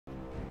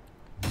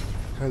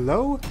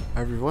Hello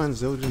everyone,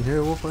 Ziljin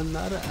here with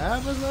another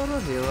episode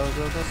of Heroes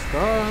of the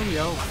Storm,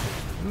 yo.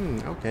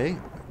 Okay.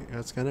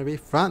 It's gonna be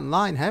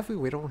frontline heavy.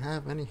 We don't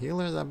have any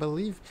healers, I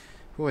believe.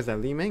 Who is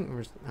that, Li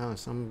Ming? Or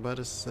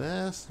somebody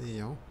says,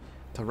 yo.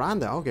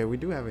 Tyrande, okay, we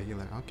do have a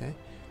healer, okay.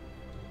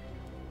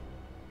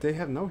 They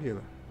have no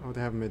healer. Oh,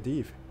 they have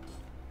Medivh.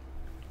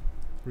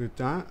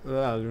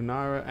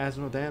 Lunara,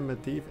 Asmodee,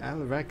 Medivh,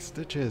 Alrex,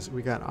 Stitches.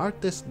 We got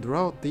Arthas,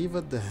 Drow,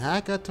 Diva, the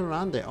Hacker,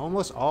 Tyrande.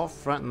 Almost all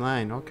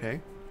frontline, okay.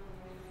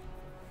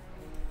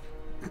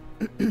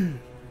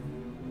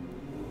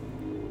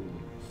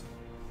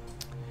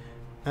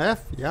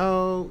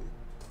 Yo,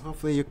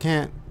 hopefully you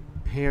can't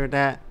hear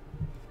that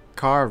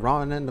car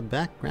running in the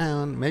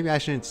background. Maybe I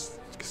shouldn't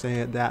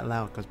say it that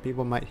loud because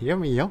people might hear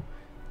me, yo.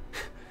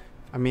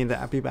 I mean the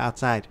people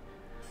outside.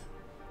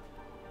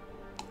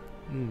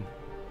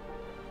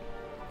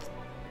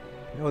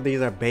 Oh,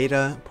 these are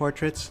beta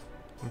portraits.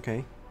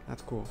 Okay,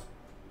 that's cool.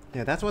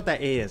 Yeah, that's what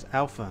that is,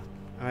 alpha.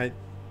 I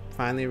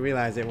finally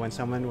realized it when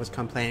someone was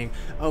complaining,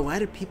 oh, why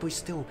do people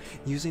still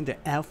using the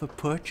alpha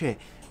portrait?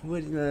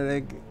 What,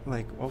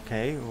 like,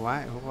 okay,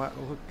 why,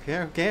 who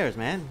cares,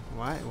 man?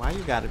 Why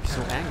you gotta be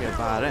so angry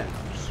about it?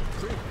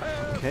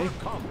 Okay.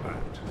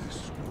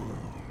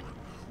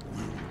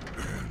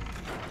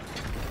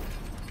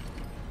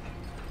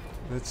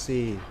 Let's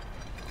see.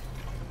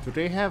 Do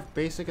they have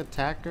basic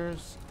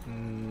attackers?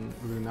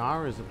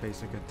 Lunar is a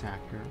basic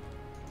attacker.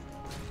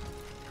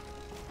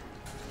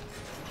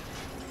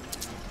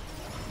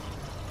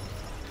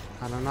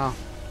 I don't know.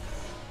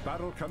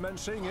 Battle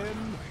commencing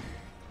in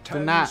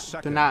 10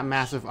 seconds. They're not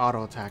massive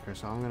auto attackers,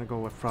 so I'm gonna go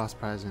with Frost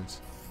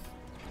Presence.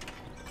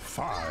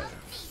 5,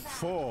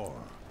 4,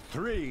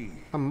 3,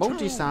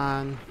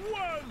 Emoji-san.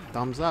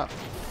 Thumbs up.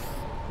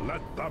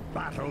 Let the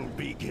battle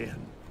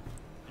begin.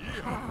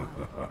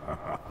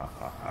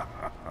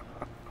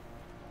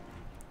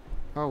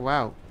 Oh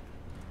wow.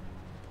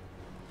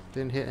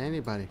 Didn't hit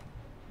anybody.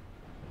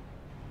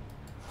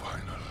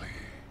 Finally.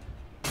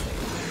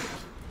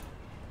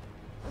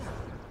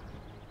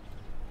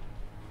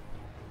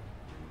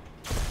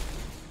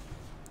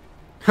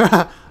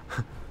 Well,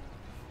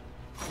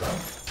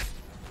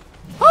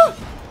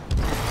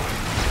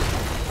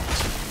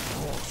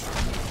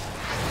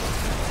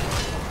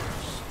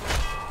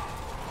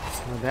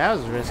 that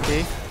was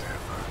risky.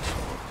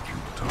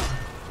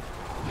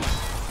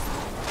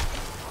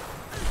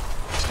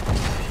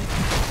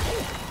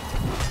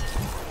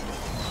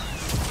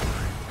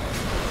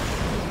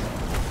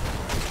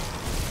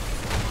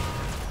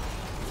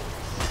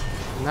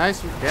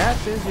 Nice, we got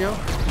this, yo.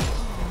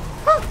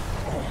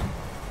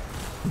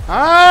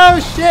 Oh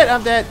shit,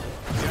 I'm dead.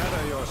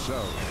 Gather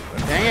yourself.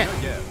 Dang it.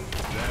 Again.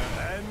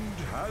 Their end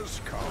has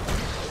come.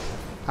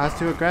 I was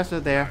too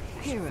aggressive there.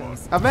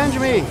 Heroes Avenge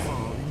me! in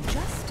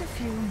just a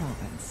few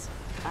moments.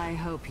 I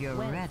hope you're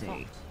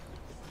ready.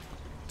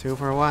 2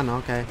 for 1,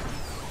 okay.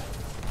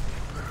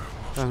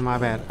 That was my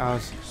bad. I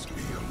was.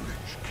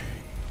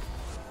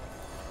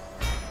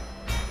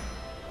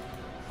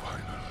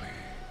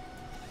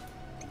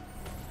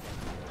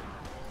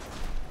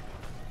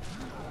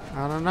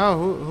 I don't know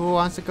who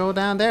wants to go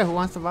down there. Who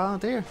wants to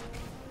volunteer?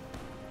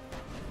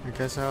 I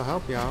guess I'll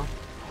help y'all.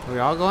 Are we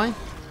all going?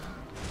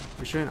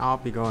 We shouldn't all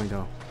be going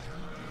though.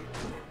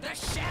 The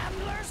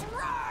Shamblers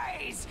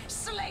rise!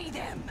 Slay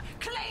them!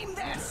 Claim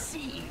their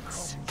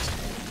seeds!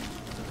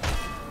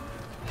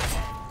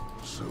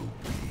 So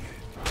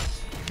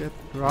be it.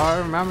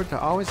 Remember to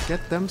always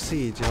get them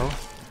seeds, yo.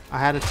 I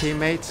had a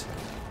teammate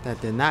that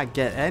did not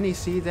get any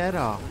seeds at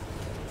all.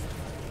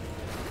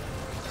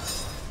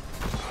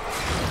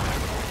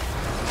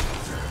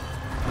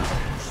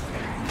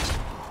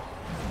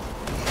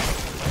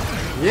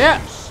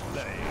 Yeah.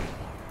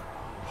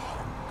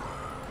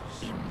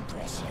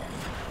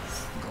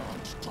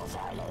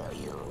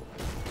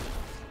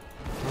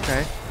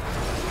 Okay.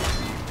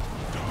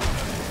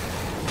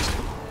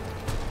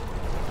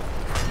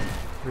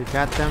 We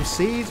got them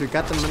seeds. We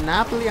got the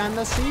monopoly on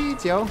the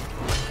seeds, yo.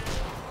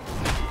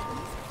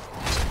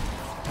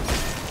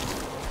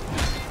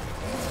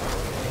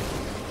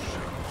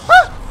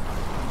 Ah!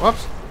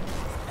 Whoops.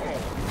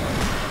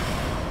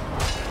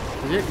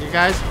 Did you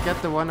guys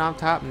get the one on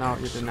top? No,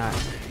 you did not.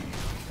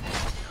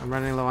 I'm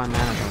running low on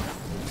mana though.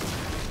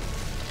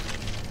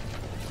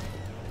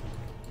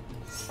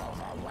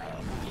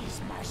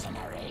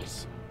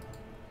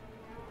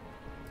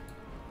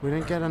 We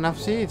didn't get enough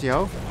seeds,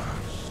 yo.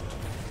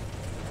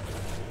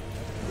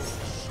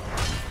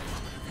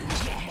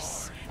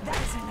 Yes, that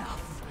is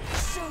enough.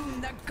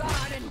 Soon the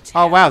garden.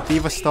 Oh wow,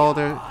 Diva stole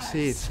their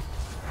seeds.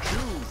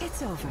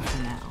 It's over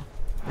for now.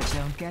 But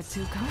don't get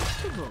too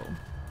comfortable.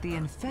 The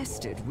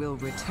infested will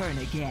return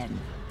again.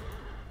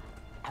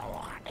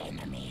 Our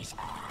enemies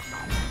are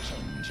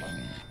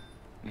unchanging.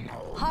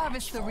 No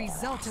Harvest the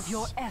result of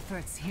your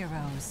efforts,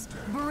 heroes.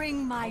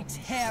 Bring my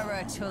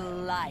terror to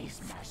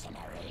life.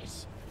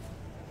 mercenaries.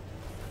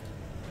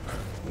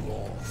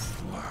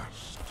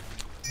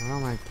 Oh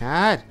my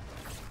god.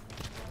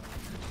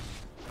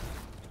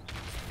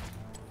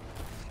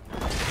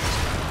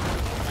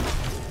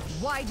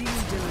 Why do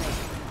you delay?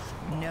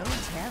 No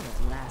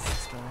terror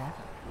lasts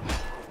forever.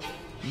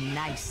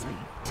 Nicely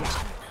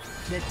done.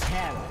 The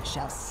terror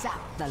shall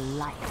sap the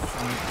life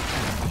from your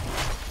enemy.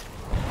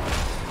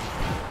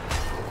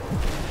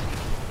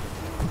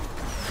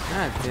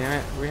 God damn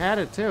it, we had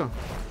it too.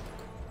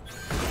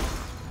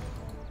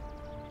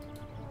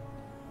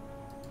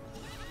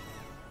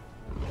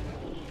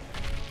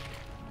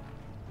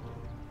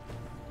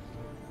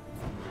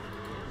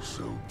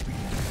 So be it.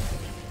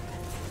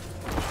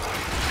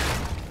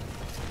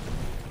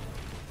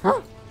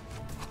 Huh?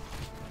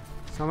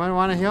 Someone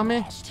want to heal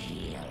me?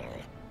 Heal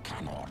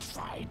cannot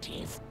fight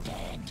if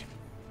dead.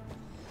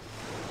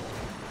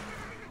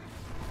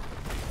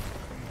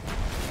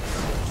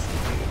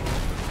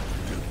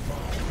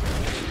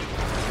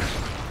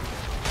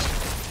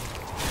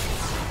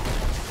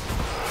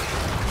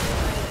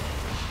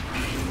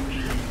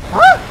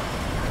 Huh?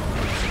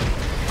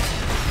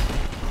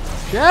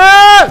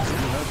 Shit!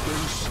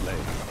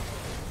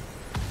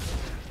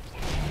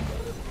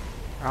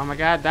 Oh my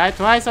god, died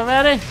twice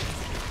already?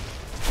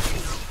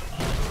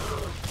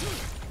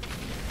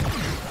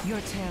 Your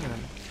terror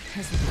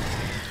has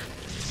arrived.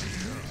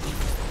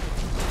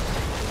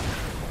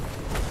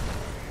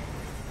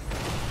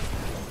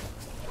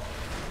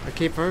 I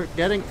keep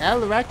forgetting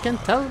Elrac can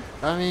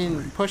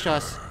push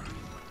us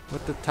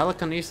with the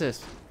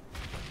telekinesis.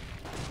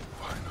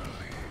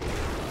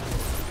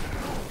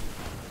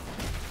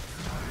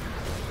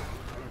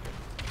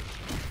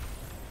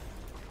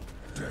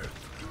 Death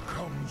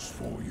comes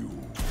for you.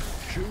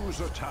 Choose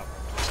a talent.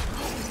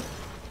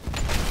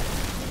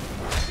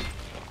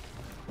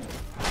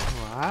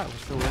 What? We're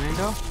still winning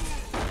though?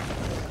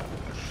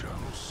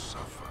 Shall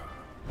suffer.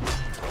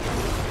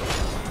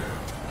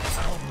 Death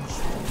comes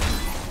for you.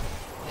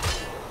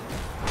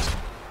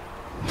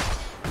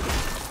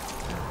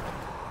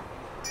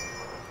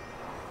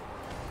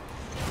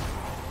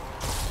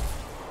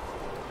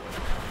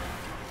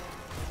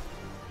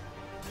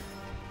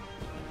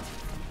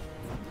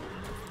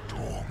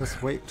 Let's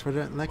wait for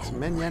the next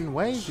minion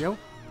wave, yo.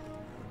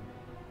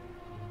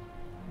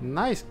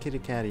 Nice kitty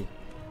catty.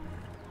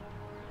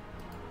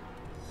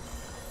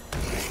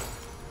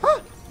 Huh?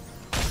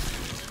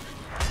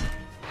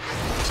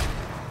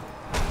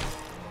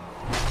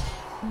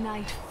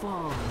 Night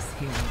falls,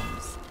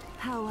 heroes.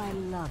 How I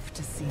love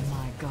to see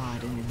my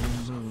garden in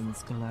the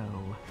moon's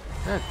glow.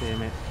 God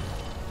damn it.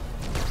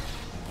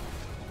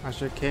 I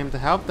should came to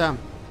help them.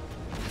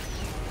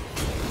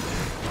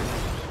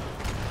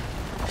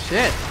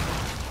 Shit.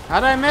 How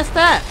did I miss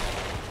that?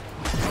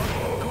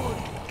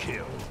 Good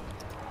kill.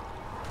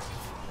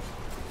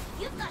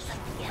 You've got some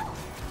skill.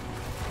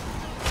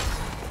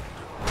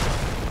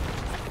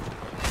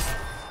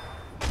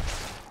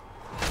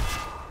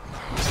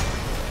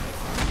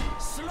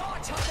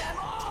 Slaughter them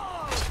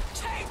all!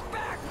 Take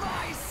back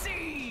my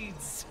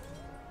seeds!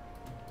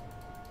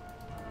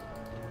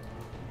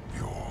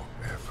 Your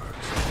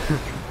efforts.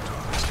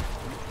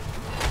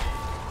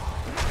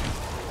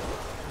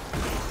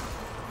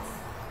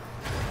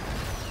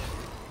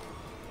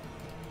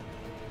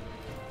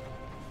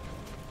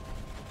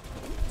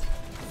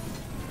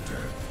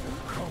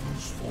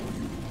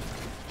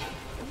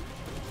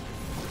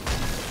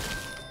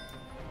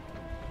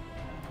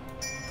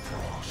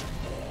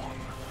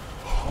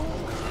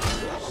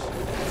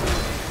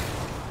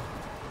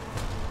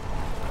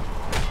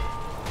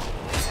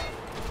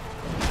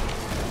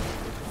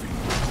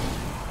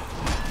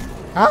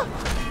 Huh?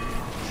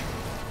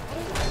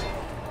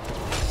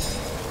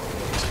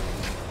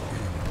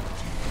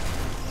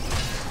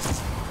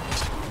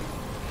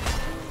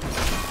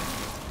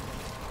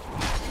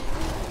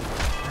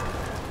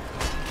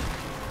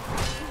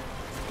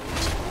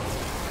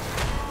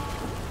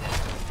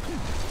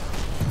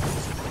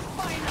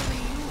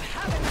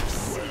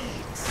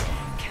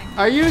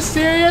 Are you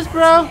serious,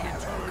 bro?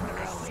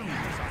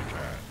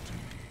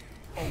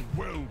 A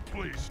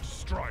well-placed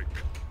strike.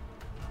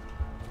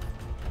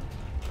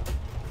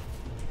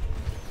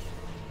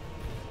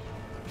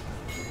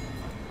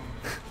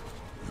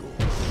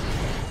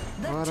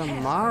 What a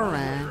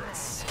Marang.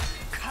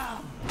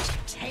 Come,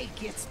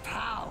 take its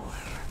power.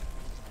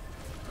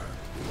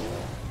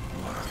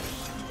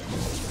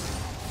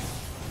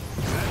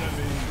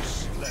 Enemy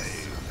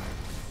slain.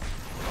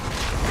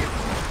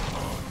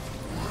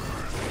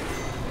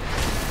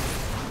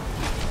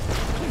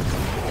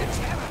 The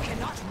terror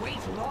cannot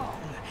wait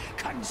long.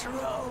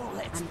 Control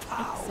its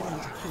power.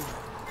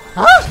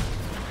 Huh?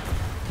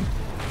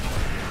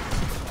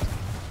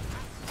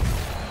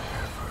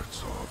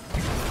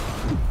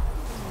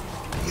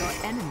 Your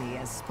enemy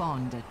has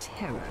spawned a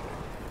terror.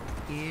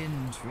 I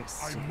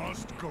Interesting.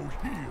 must go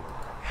heal.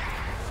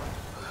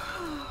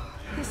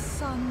 The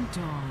sun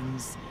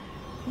dawns.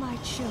 My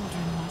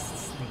children must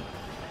sleep.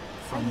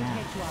 For now.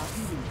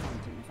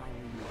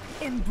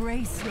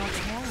 Embrace your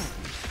terror.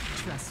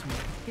 Trust me,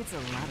 it's a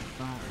lot of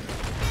fun.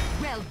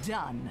 Well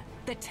done.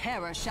 The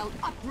terror shall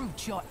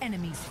uproot your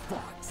enemy's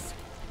forts.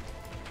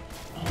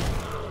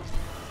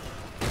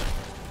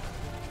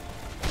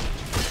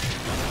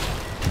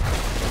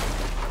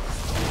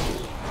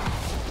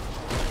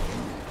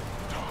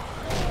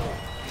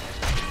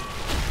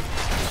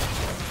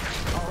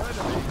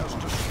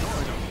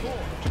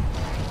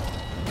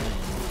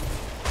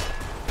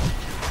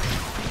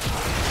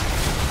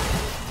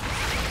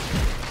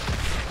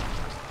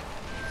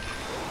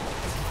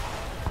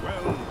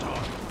 Well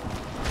done.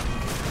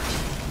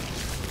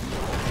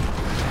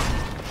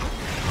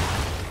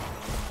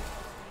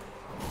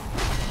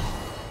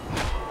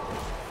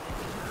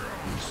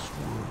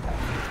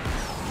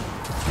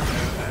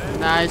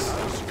 Nice.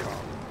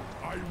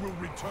 I will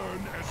return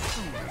as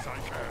soon as I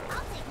can.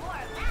 I'll take more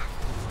of that.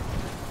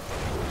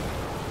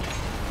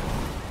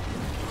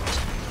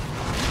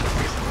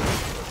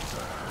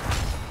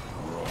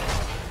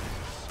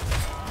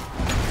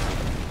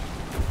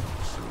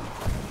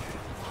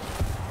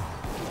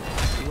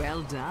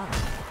 Well done.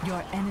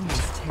 Your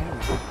enemy's terror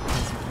is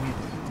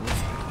withered.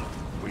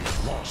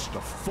 We've lost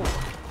a fort.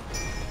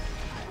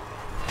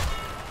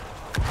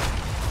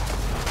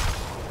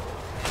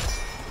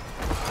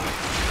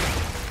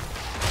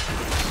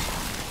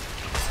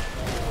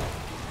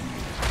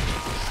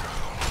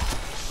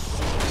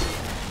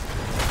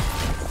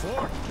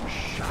 Fort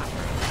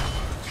shattered.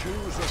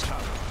 Choose a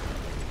tower.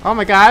 Oh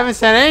my god, I haven't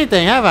said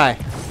anything, have I?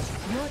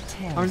 Your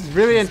terror Oh, it's a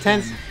really has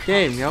intense been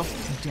game, yo.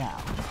 cast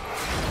down.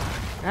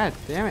 God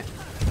damn it.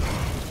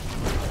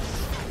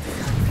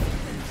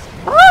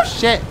 Oh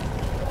shit!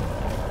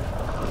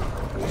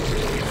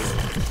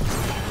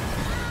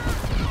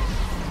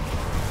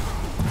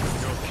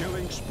 Your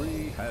killing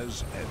spree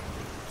has ended.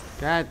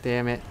 God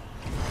damn it.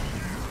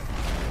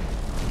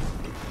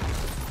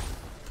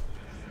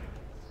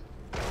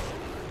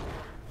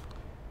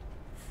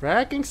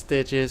 Fracking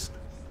stitches.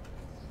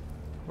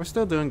 We're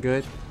still doing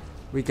good.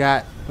 We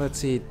got, let's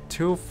see,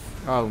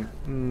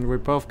 we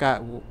both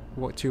got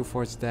 2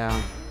 forts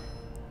down.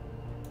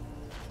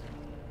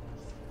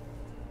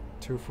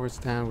 2 forts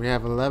down. We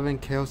have 11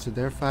 kills to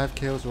their 5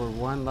 kills. We're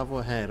 1 level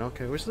ahead.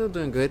 Okay, we're still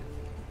doing good.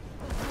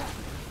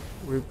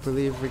 We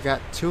believe we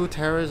got 2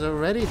 terrors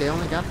already. They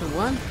only got the 1.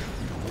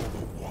 You're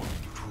the one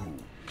true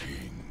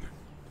king.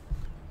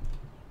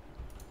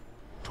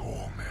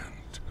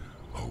 Torment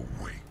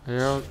await. Are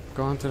you all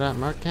going to that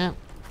merc camp?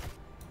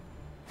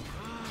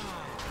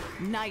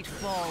 Night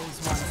falls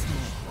once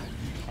more,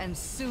 and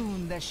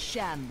soon the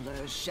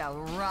Shamblers shall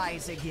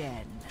rise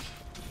again.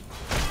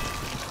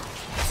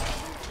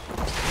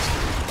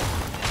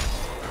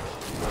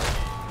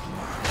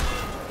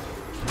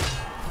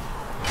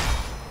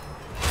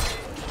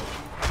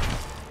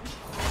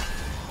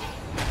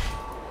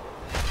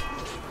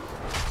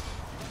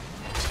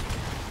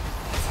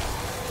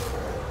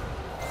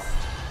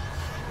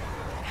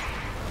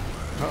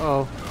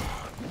 Uh-oh.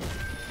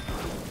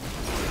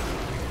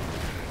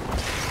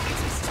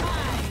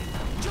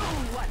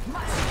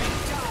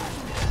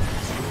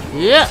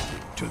 Yeah!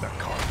 To the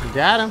carpet.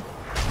 Got him.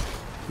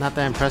 Not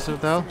that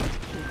impressive though.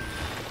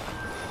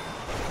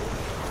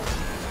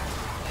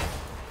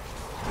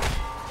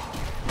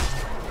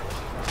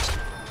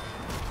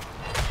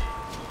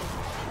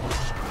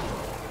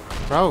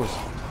 Bros.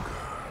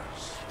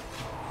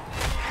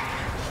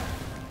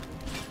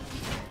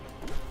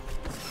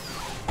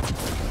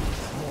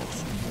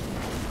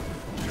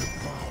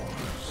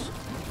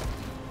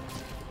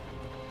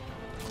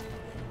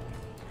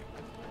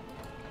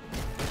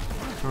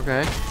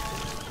 Okay.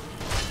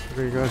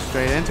 We're gonna go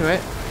straight into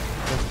it.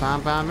 Just fine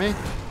by me.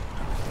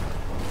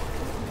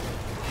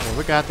 Yeah,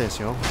 we got this,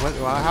 yo.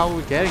 How are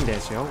we getting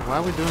this, yo? Why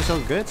are we doing so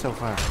good so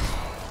far?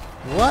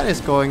 What is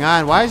going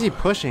on? Why is he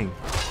pushing?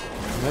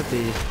 Let the...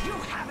 You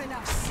have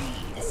enough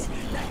seeds.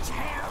 The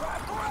terror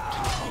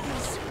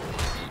grows.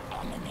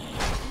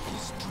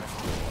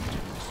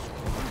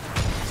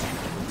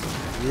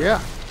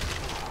 Yeah.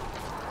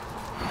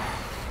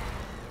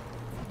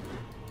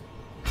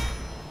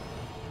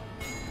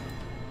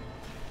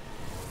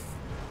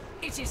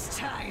 It is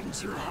time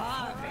to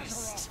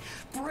harvest.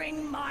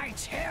 Bring my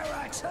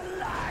terror to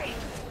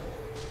life.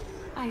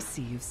 I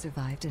see you've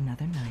survived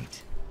another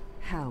night.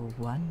 How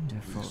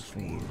wonderful for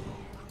you.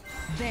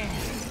 There,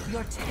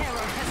 your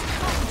terror has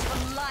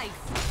come to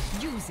life.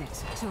 Use it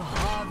to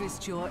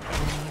harvest your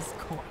enemy's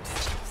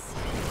corpses.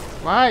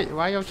 Why?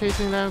 Why you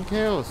chasing down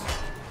kills?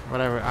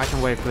 Whatever, I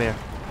can wave clear.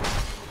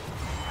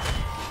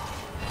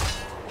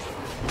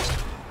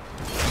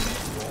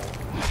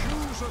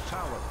 Choose a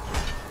tower.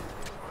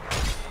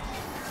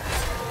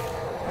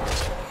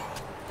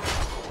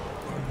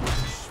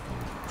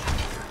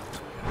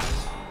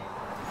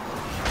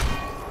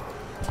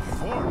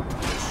 Fort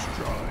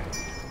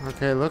destroyed.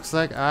 Okay, looks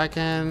like I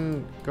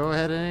can go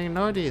ahead and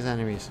ignore these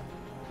enemies.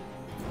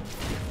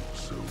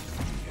 So be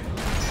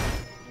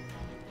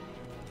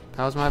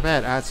That was my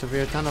bad. I had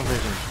severe tunnel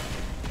vision.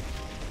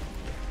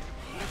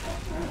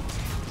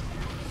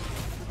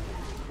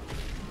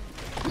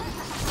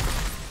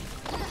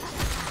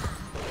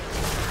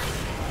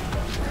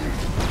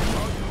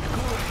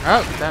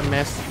 Oh, that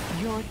missed.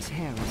 Your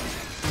terror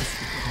is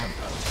become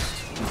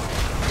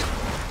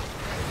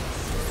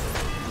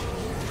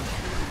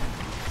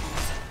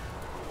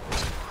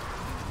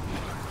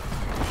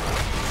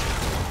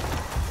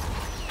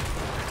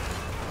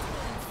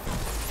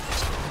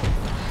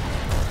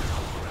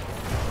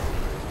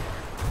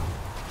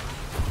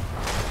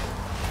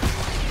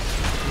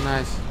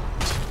Nice.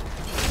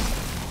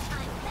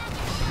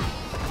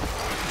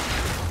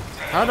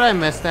 How did I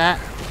miss that?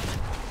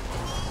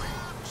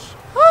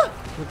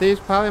 with these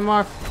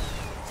polymorph.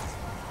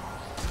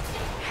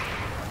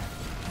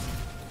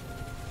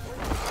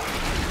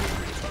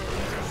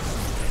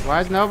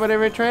 Why is nobody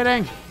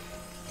retreating?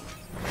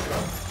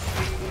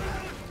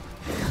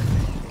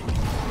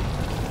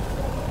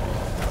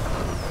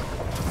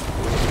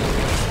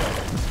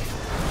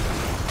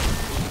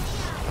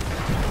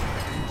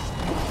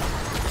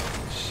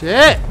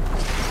 Shit!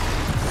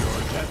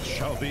 Your death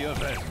shall be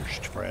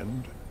avenged,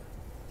 friend.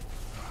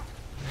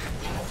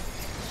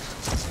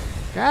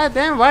 God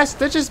damn, why is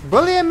Stitch is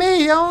bullying me?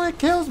 He only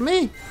kills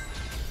me.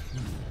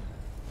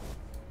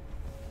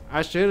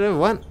 I should have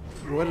went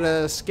with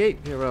an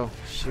escape hero.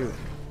 Shoot.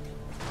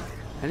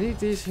 Any of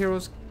these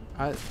heroes,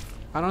 I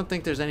don't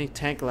think there's any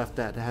tank left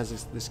that has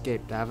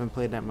escaped. I haven't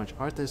played that much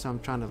Arthas. I'm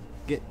trying to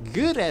get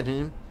good at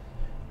him.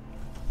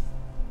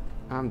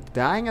 I'm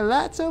dying a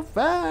lot so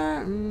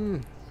far.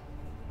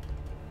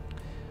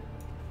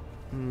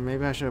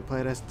 Maybe I should have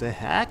played as the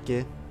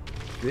hacker.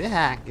 The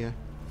hacker.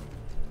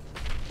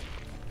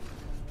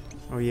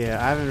 Oh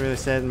yeah, I haven't really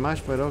said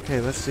much, but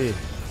okay, let's see.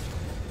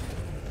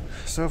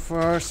 So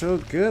far, so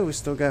good. We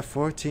still got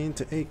 14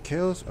 to 8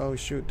 kills. Oh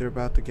shoot, they're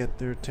about to get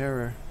their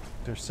terror.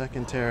 Their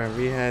second terror.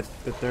 We had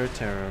the third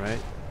terror,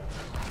 right?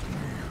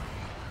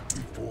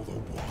 Before the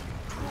one.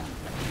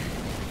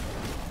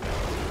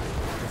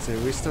 Let's see,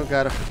 we still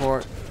got a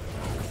fort.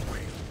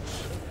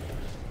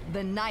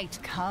 The night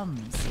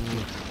comes,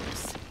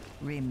 heroes.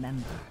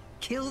 Remember,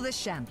 kill the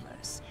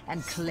Shamblers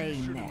and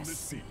claim their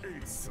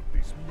seeds. Of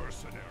these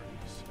mercenaries.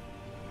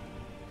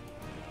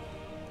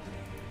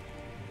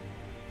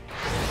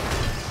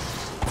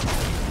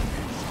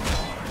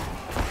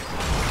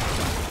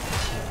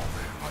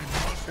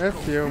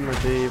 F you,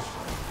 Medivh.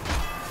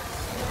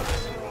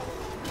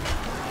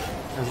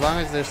 As long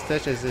as their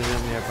Stitches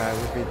isn't nearby,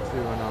 we'll be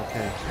doing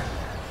okay.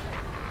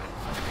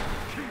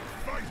 Keep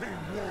fighting,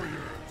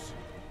 warriors.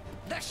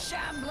 The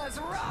Shamblers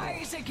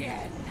rise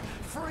again!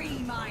 Free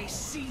my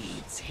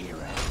seeds,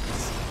 heroes!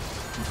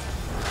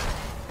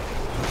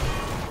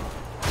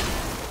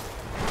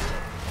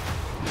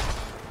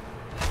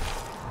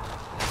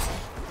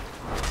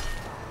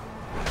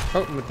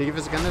 Oh, Medivh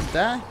is gonna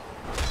die.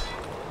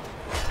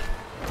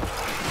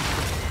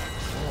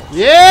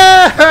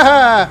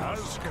 Yeah!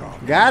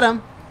 Got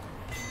him.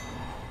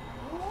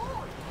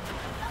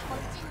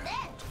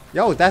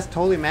 Yo, that's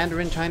totally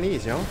Mandarin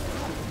Chinese, yo.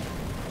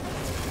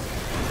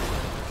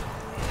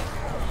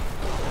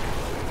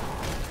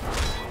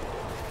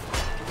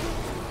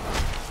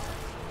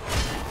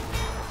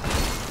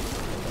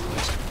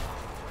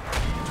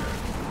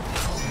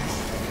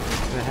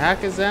 The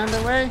hack is on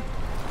the way.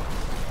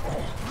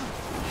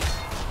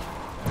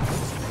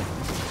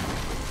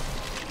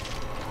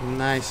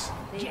 Nice.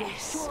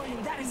 Yes,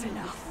 that is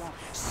enough.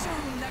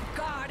 Soon the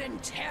Garden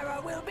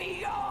Terror will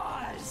be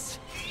yours!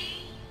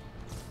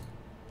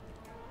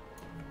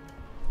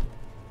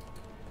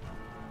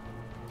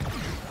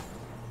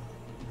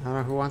 I don't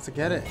know who wants to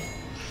get it.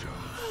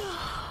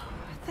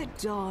 The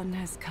dawn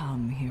has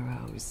come,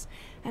 heroes,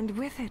 and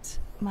with it,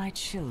 my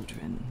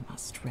children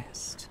must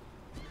rest.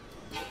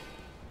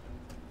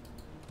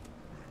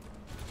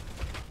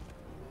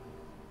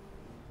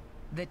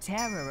 The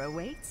terror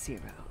awaits,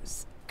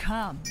 heroes.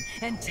 Come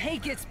and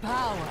take its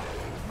power.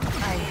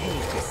 I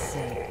hate to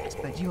say it,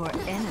 but your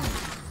enemy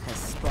has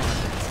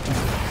spawned.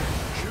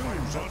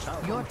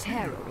 Your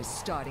terror is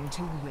starting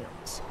to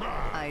wilt.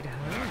 I'd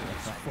heard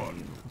if I were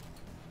you.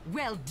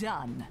 Well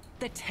done.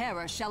 The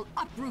terror shall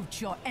uproot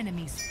your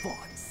enemy's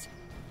forts.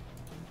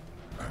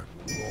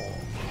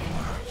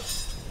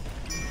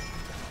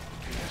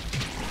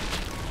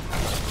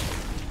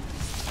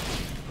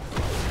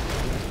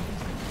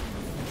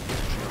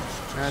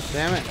 God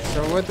damn it.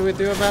 So what do we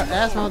do about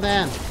Asmo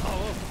then?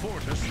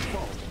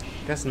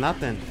 Guess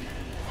nothing.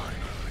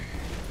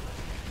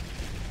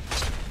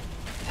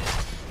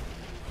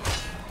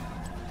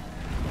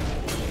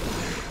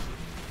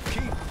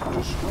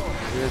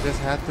 You just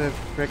have to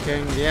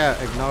freaking, yeah,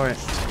 ignore it.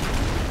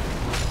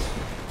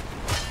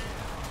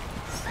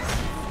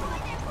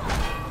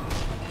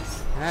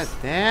 God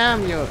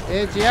damn, you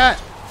idiot!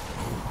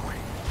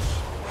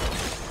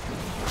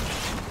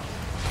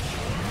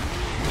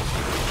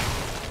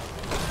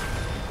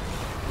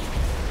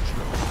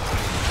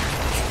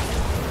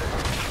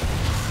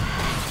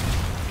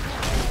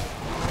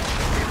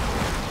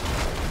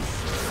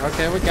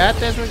 Okay, we got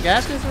this, we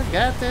got this, we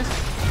got this.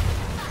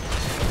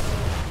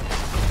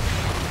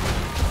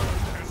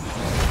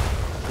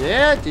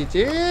 Yeah,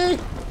 GG!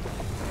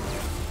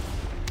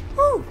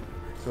 Woo!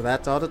 So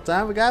that's all the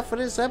time we got for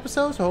this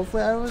episode. So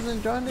hopefully everyone's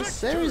enjoying this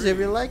series. If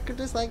you like or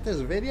dislike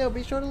this video,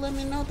 be sure to let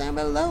me know down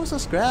below.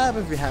 Subscribe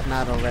if you have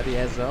not already.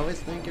 As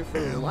always, thank you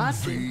for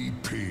watching.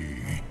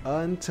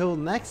 Until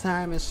next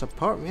time, and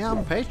support me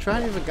on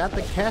Patreon. If you got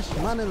the cash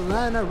money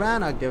lying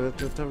around, I'll give it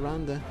to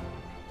Taronda.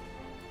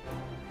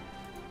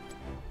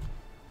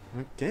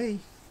 Okay,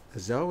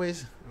 as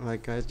always,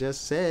 like I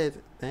just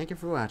said, thank you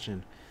for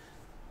watching.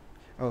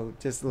 Oh,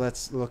 just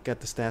let's look at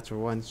the stats for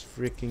 1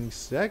 freaking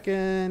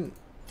second.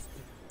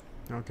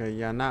 Okay,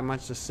 yeah, not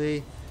much to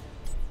see.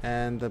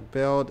 And the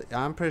build,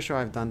 I'm pretty sure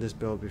I've done this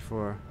build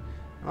before.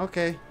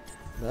 Okay,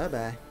 bye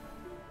bye.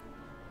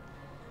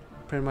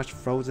 Pretty much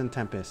Frozen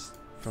Tempest.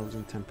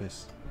 Frozen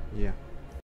Tempest. Yeah.